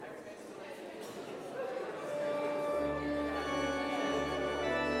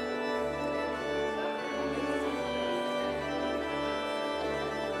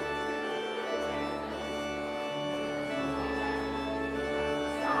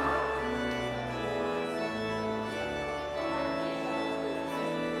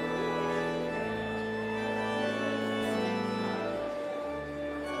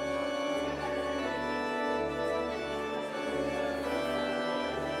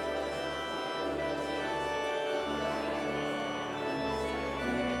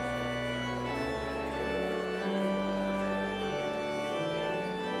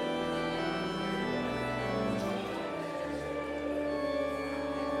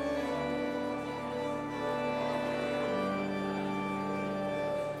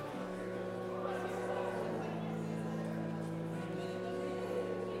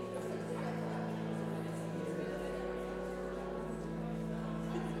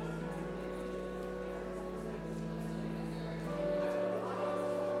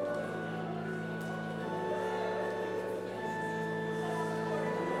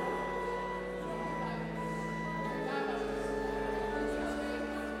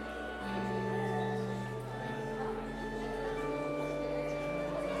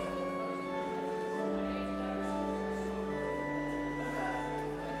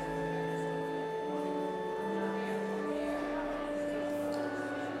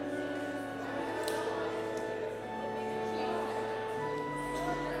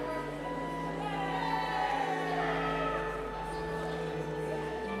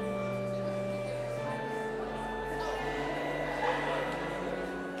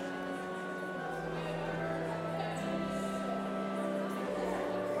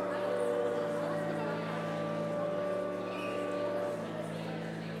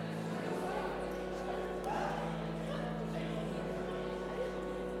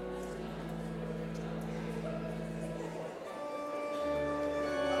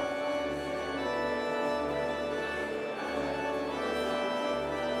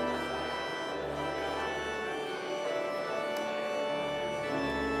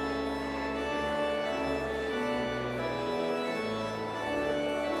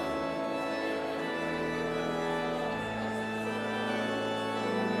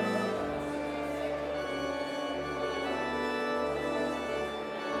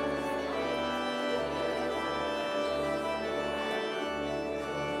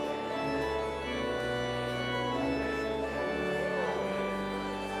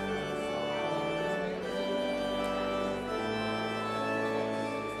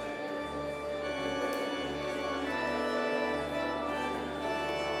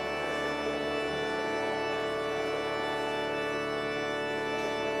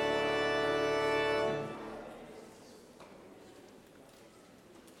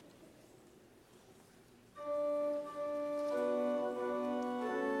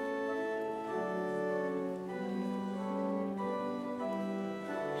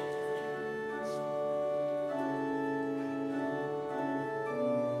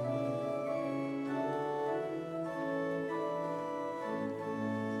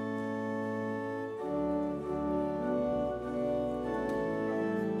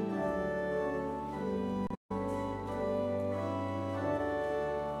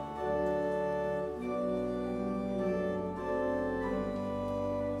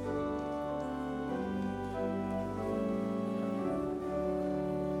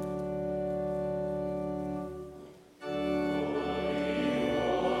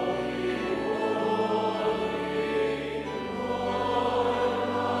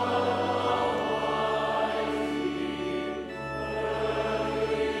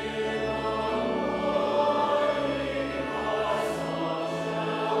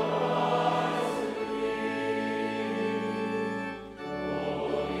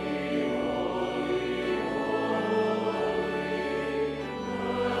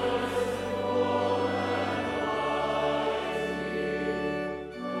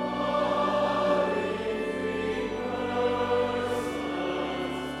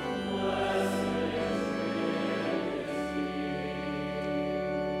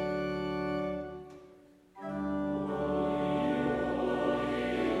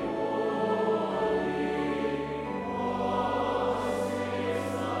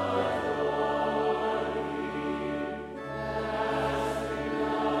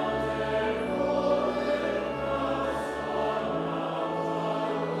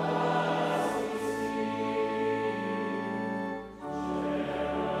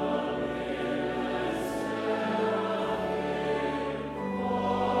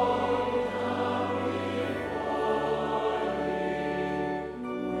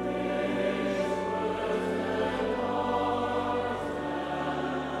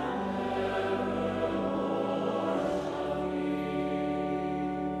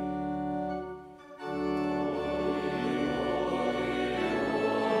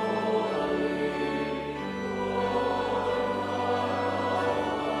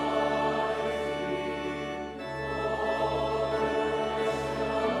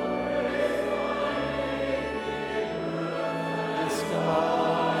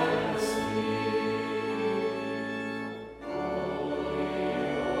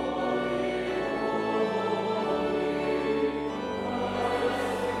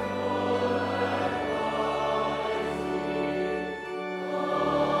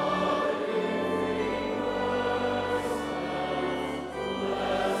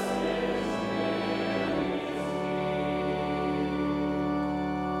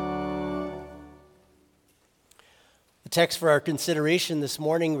text for our consideration this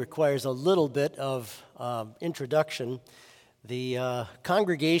morning requires a little bit of introduction. The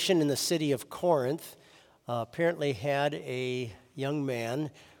congregation in the city of Corinth apparently had a young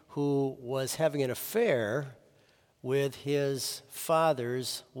man who was having an affair with his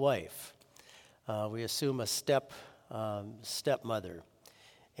father's wife. We assume a stepmother.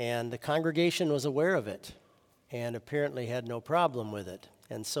 And the congregation was aware of it and apparently had no problem with it.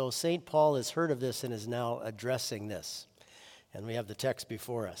 And so St. Paul has heard of this and is now addressing this. And we have the text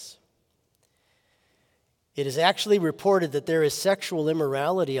before us. It is actually reported that there is sexual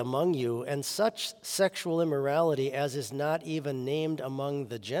immorality among you, and such sexual immorality as is not even named among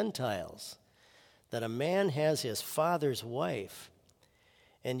the Gentiles, that a man has his father's wife.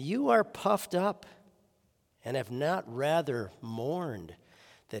 And you are puffed up and have not rather mourned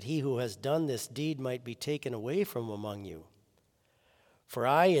that he who has done this deed might be taken away from among you. For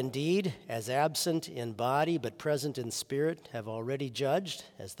I, indeed, as absent in body but present in spirit, have already judged,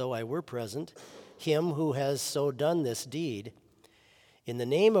 as though I were present, him who has so done this deed. In the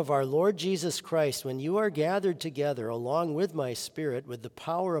name of our Lord Jesus Christ, when you are gathered together along with my spirit, with the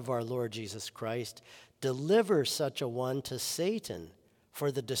power of our Lord Jesus Christ, deliver such a one to Satan for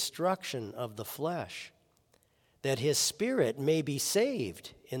the destruction of the flesh, that his spirit may be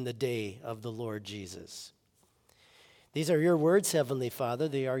saved in the day of the Lord Jesus. These are your words, Heavenly Father.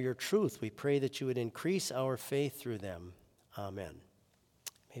 They are your truth. We pray that you would increase our faith through them. Amen.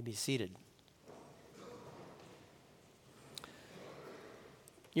 You may be seated.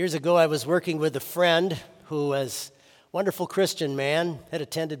 Years ago, I was working with a friend who was a wonderful Christian man, had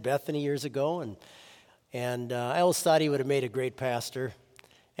attended Bethany years ago, and I always thought he would have made a great pastor.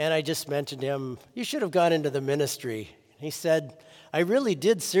 And I just mentioned to him, you should have gone into the ministry. He said, I really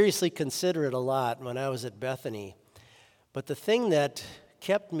did seriously consider it a lot when I was at Bethany. But the thing that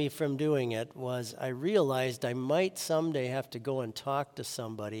kept me from doing it was I realized I might someday have to go and talk to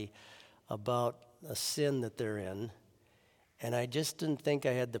somebody about a sin that they're in. And I just didn't think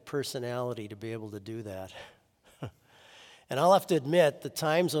I had the personality to be able to do that. And I'll have to admit, the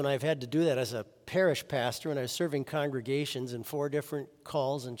times when I've had to do that as a parish pastor, when I was serving congregations in 4 different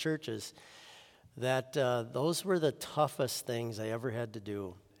calls and churches, that those were the toughest things I ever had to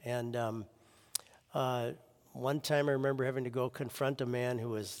do. And one time I remember having to go confront a man who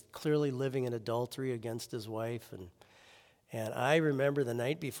was clearly living in adultery against his wife. And I remember the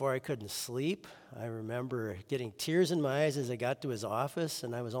night before I couldn't sleep. I remember getting tears in my eyes as I got to his office,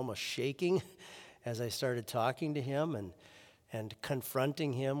 and I was almost shaking as I started talking to him and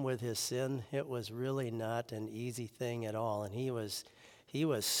confronting him with his sin. It was really not an easy thing at all. And he was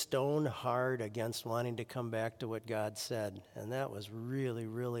stone hard against wanting to come back to what God said. And that was really,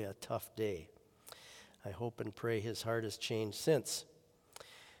 really a tough day. I hope and pray his heart has changed since.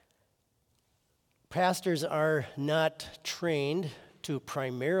 Pastors are not trained to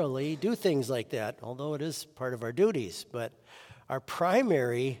primarily do things like that, although it is part of our duties. But our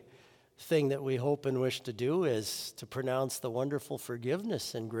primary thing that we hope and wish to do is to pronounce the wonderful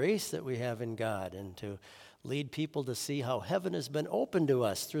forgiveness and grace that we have in God, and to lead people to see how heaven has been opened to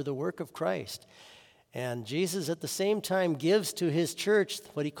us through the work of Christ. And Jesus at the same time gives to his church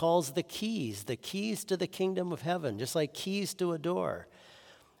what he calls the keys to the kingdom of heaven, just like keys to a door.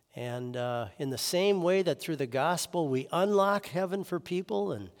 And in the same way that through the gospel we unlock heaven for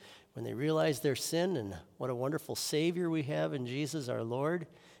people, and when they realize their sin and what a wonderful Savior we have in Jesus our Lord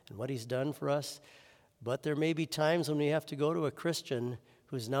and what he's done for us. But there may be times when we have to go to a Christian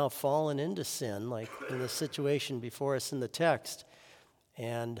who's now fallen into sin, like in the situation before us in the text,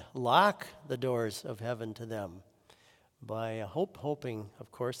 and lock the doors of heaven to them by hoping,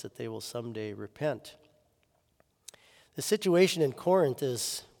 of course, that they will someday repent. The situation in Corinth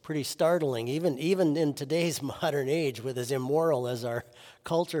is pretty startling, even in today's modern age, with as immoral as our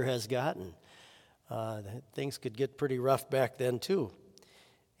culture has gotten. Things could get pretty rough back then, too.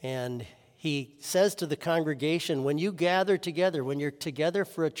 And he says to the congregation, when you gather together, when you're together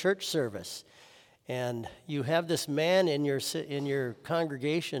for a church service, and you have this man in your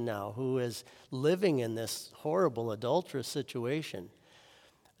congregation now who is living in this horrible adulterous situation,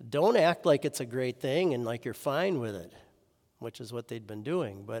 don't act like it's a great thing and like you're fine with it, which is what they'd been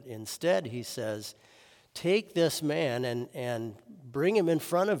doing. But instead, he says, take this man and bring him in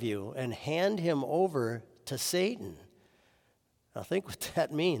front of you and hand him over to Satan. Now think what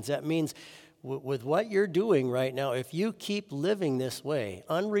that means. That means with what you're doing right now, if you keep living this way,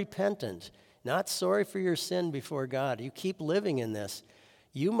 unrepentant, not sorry for your sin before God, you keep living in this,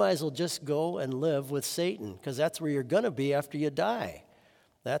 you might as well just go and live with Satan, because that's where you're going to be after you die.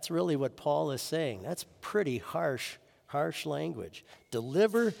 That's really what Paul is saying. That's pretty harsh harsh language.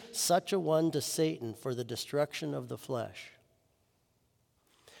 Deliver such a one to Satan for the destruction of the flesh.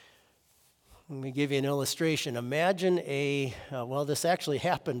 Let me give you an illustration. Imagine this actually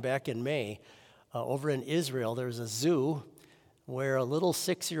happened back in May. Over in Israel, there was a zoo where a little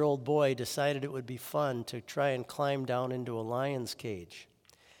 6-year-old boy decided it would be fun to try and climb down into a lion's cage.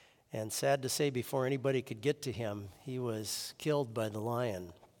 And sad to say, before anybody could get to him, he was killed by the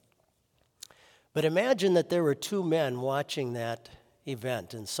lion. But imagine that there were 2 men watching that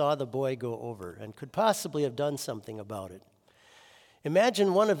event and saw the boy go over and could possibly have done something about it.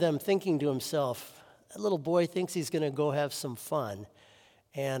 Imagine one of them thinking to himself, that little boy thinks he's going to go have some fun,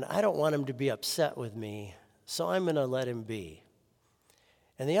 and I don't want him to be upset with me, so I'm going to let him be.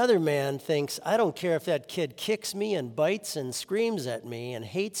 And the other man thinks, I don't care if that kid kicks me and bites and screams at me and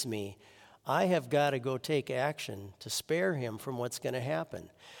hates me, I have got to go take action to spare him from what's going to happen.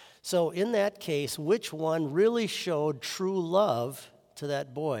 So in that case, which one really showed true love to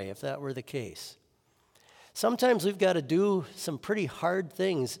that boy, if that were the case? Sometimes we've got to do some pretty hard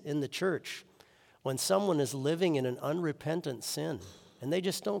things in the church when someone is living in an unrepentant sin, and they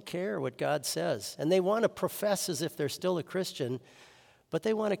just don't care what God says. And they want to profess as if they're still a Christian, but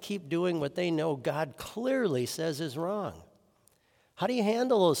they want to keep doing what they know God clearly says is wrong. How do you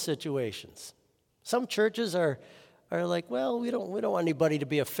handle those situations? Some churches are like, well, we don't want anybody to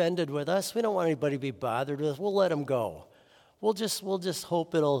be offended with us. We don't want anybody to be bothered with us. We'll let them go. We'll just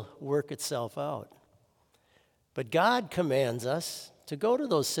hope it'll work itself out. But God commands us to go to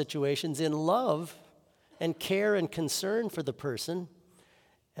those situations in love and care and concern for the person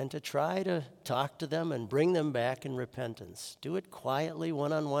and to try to talk to them and bring them back in repentance. Do it quietly,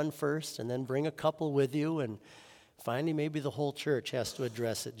 one-on-one first, and then bring a couple with you, and finally maybe the whole church has to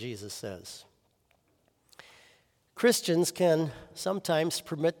address it, Jesus says. Christians can sometimes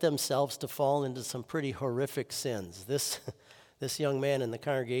permit themselves to fall into some pretty horrific sins. This young man in the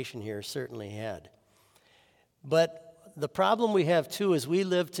congregation here certainly had. But the problem we have, too, is we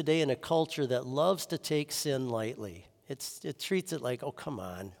live today in a culture that loves to take sin lightly. It treats it like, oh, come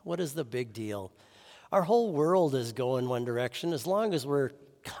on, what is the big deal? Our whole world is going one direction. As long as we're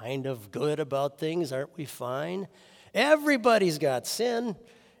kind of good about things, aren't we fine? Everybody's got sin.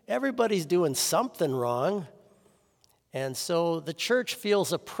 Everybody's doing something wrong. And so the church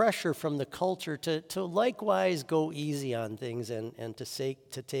feels a pressure from the culture to likewise go easy on things and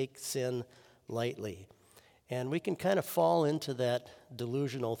to take sin lightly. And we can kind of fall into that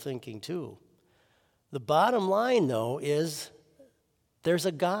delusional thinking too. The bottom line, though, is there's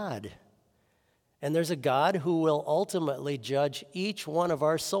a God. And there's a God who will ultimately judge each one of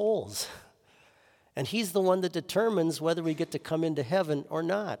our souls. And he's the one that determines whether we get to come into heaven or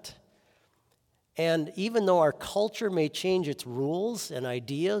not. And even though our culture may change its rules and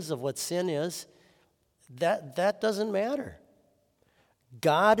ideas of what sin is, that doesn't matter.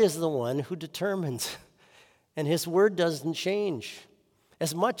 God is the one who determines. And his word doesn't change.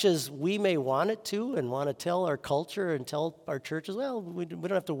 As much as we may want it to and want to tell our culture and tell our churches, well, we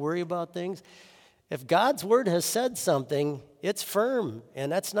don't have to worry about things. If God's word has said something, it's firm,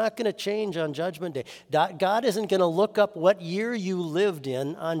 and that's not going to change on Judgment Day. God isn't going to look up what year you lived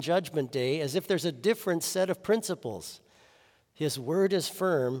in on Judgment Day as if there's a different set of principles. His word is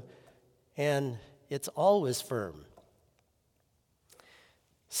firm, and it's always firm.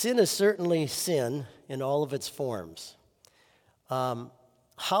 Sin is certainly sin in all of its forms.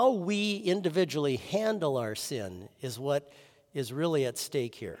 How we individually handle our sin is what is really at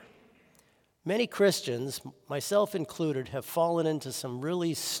stake here. Many Christians, myself included, have fallen into some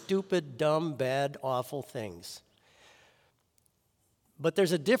really stupid, dumb, bad, awful things. But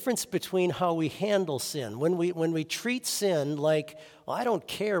there's a difference between how we handle sin. When we treat sin like, well, I don't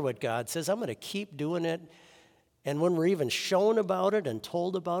care what God says, I'm going to keep doing it. And when we're even shown about it and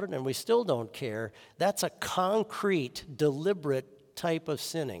told about it and we still don't care, that's a concrete, deliberate type of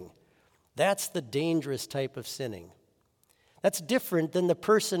sinning. That's the dangerous type of sinning. That's different than the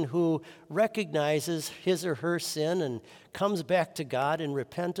person who recognizes his or her sin and comes back to God in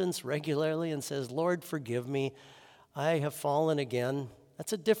repentance regularly and says, Lord, forgive me, I have fallen again.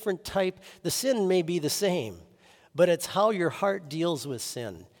 That's a different type. The sin may be the same, but it's how your heart deals with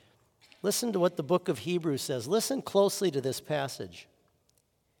sin. Listen to what the book of Hebrews says. Listen closely to this passage.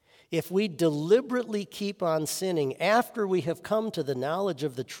 If we deliberately keep on sinning after we have come to the knowledge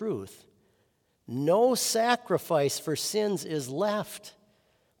of the truth, no sacrifice for sins is left,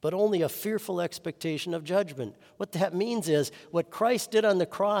 but only a fearful expectation of judgment. What that means is what Christ did on the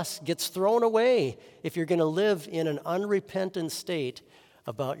cross gets thrown away if you're going to live in an unrepentant state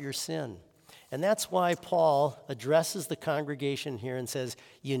about your sin. And that's why Paul addresses the congregation here and says,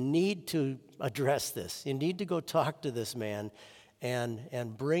 you need to address this. You need to go talk to this man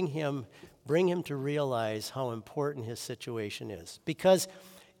and bring him to realize how important his situation is. Because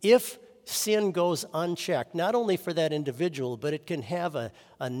if sin goes unchecked, not only for that individual, but it can have a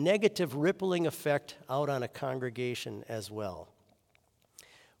negative rippling effect out on a congregation as well.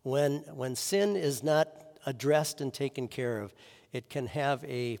 When sin is not addressed and taken care of, it can have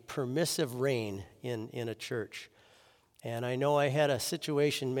a permissive reign in a church. And I know I had a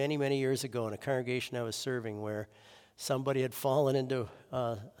situation many, many years ago in a congregation I was serving where somebody had fallen into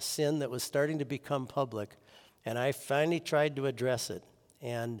sin that was starting to become public, and I finally tried to address it.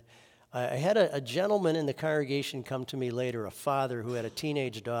 And I had a gentleman in the congregation come to me later, a father who had a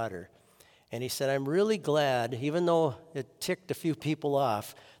teenage daughter, and he said, I'm really glad, even though it ticked a few people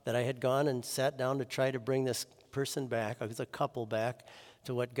off, that I had gone and sat down to try to bring this person back, it was a couple back,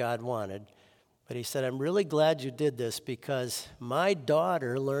 to what God wanted. But he said, I'm really glad you did this because my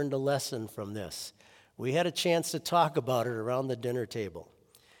daughter learned a lesson from this. We had a chance to talk about it around the dinner table.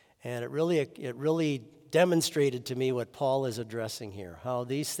 And it really demonstrated to me what Paul is addressing here, how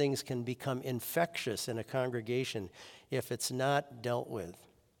these things can become infectious in a congregation if it's not dealt with.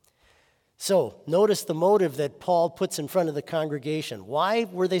 So, notice the motive that Paul puts in front of the congregation. Why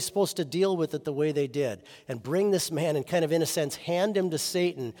were they supposed to deal with it the way they did and bring this man and kind of, in a sense, hand him to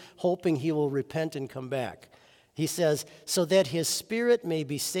Satan, hoping he will repent and come back? He says, so that his spirit may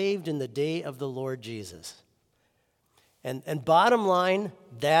be saved in the day of the Lord Jesus. And bottom line,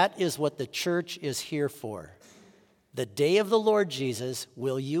 that is what the church is here for. The day of the Lord Jesus,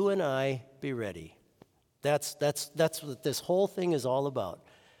 will you and I be ready? That's what this whole thing is all about.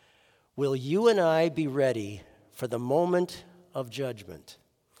 Will you and I be ready for the moment of judgment?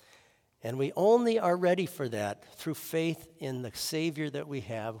 And we only are ready for that through faith in the Savior that we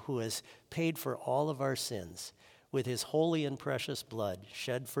have, who has paid for all of our sins with his holy and precious blood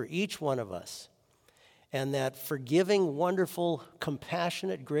shed for each one of us. And that forgiving, wonderful,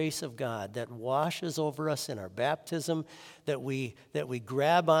 compassionate grace of God that washes over us in our baptism, that we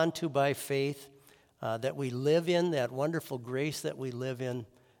grab onto by faith, that we live in, that wonderful grace that we live in,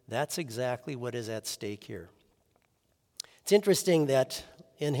 that's exactly what is at stake here. It's interesting that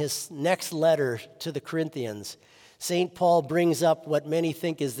in his next letter to the Corinthians, St. Paul brings up what many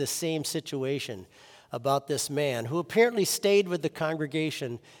think is the same situation about this man who apparently stayed with the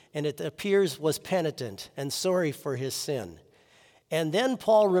congregation and it appears was penitent and sorry for his sin. And then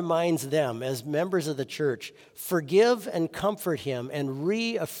Paul reminds them as members of the church, forgive and comfort him and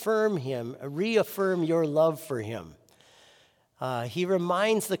reaffirm your love for him. He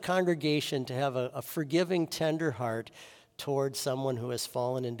reminds the congregation to have a forgiving, tender heart towards someone who has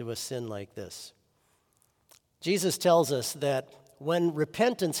fallen into a sin like this. Jesus tells us that when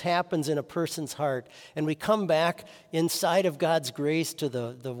repentance happens in a person's heart and we come back inside of God's grace to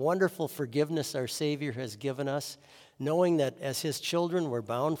the wonderful forgiveness our Savior has given us, knowing that as his children we're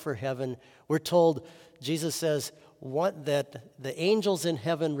bound for heaven, we're told, Jesus says, that the angels in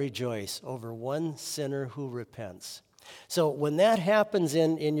heaven rejoice over one sinner who repents. So when that happens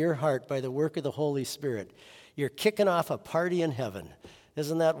in your heart by the work of the Holy Spirit, you're kicking off a party in heaven.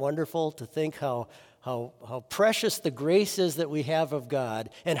 Isn't that wonderful to think how precious the grace is that we have of God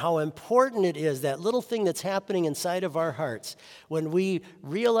and how important it is, that little thing that's happening inside of our hearts when we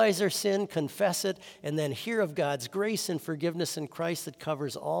realize our sin, confess it, and then hear of God's grace and forgiveness in Christ that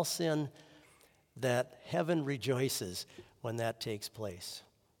covers all sin, that heaven rejoices when that takes place.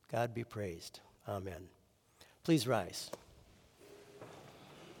 God be praised. Amen. Please rise.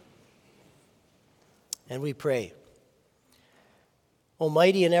 And we pray.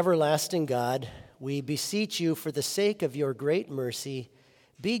 Almighty and everlasting God, we beseech you for the sake of your great mercy,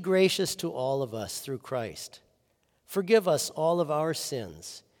 be gracious to all of us through Christ. Forgive us all of our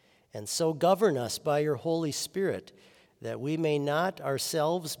sins, and so govern us by your Holy Spirit, that we may not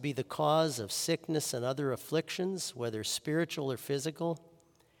ourselves be the cause of sickness and other afflictions, whether spiritual or physical.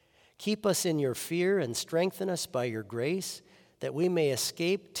 Keep us in your fear and strengthen us by your grace, that we may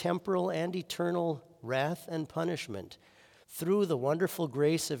escape temporal and eternal wrath and punishment through the wonderful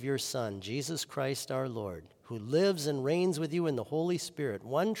grace of your Son, Jesus Christ our Lord, who lives and reigns with you in the Holy Spirit,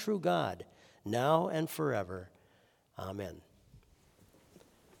 one true God, now and forever. Amen.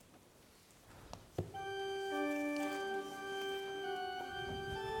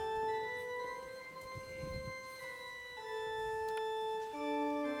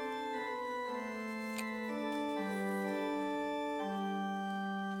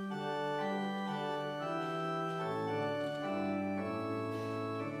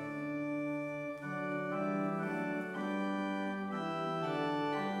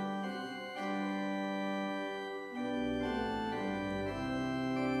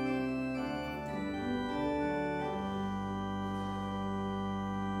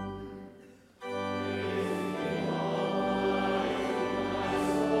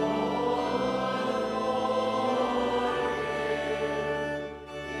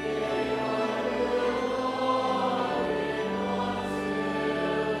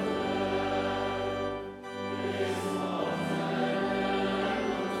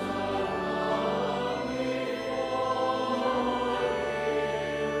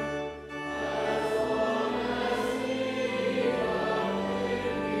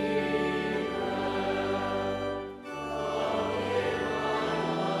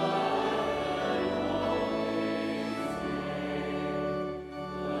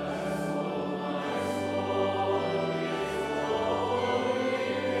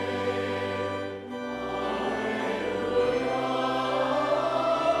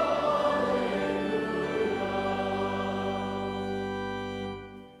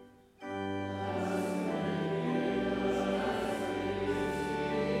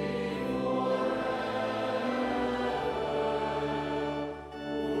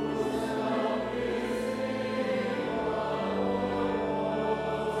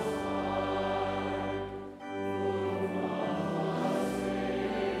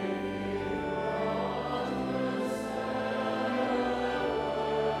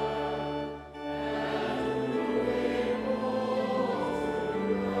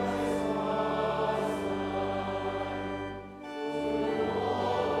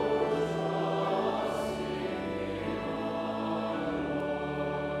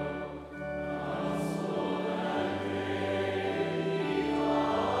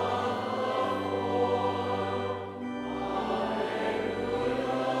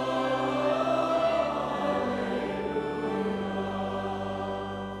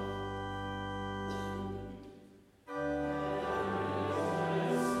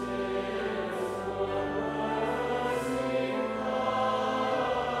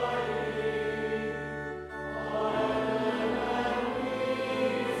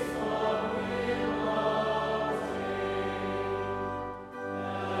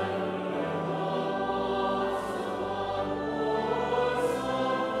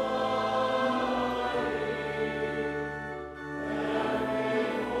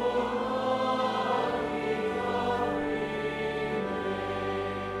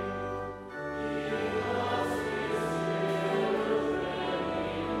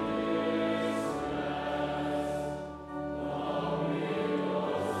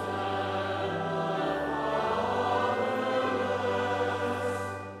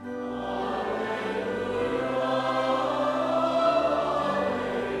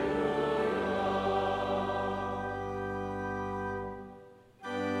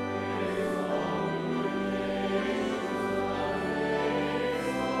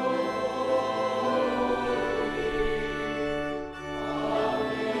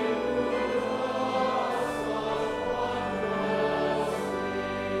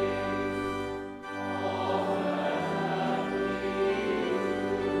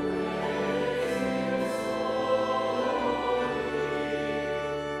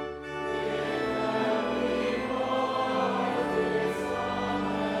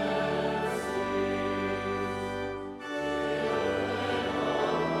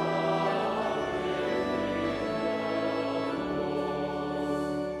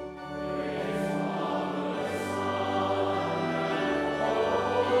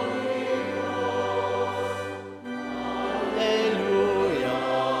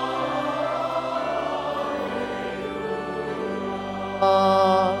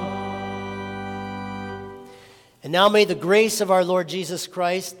 And now may the grace of our Lord Jesus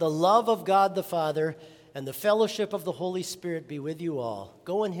Christ, the love of God the Father, and the fellowship of the Holy Spirit be with you all.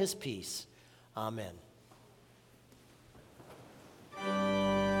 Go in his peace. Amen.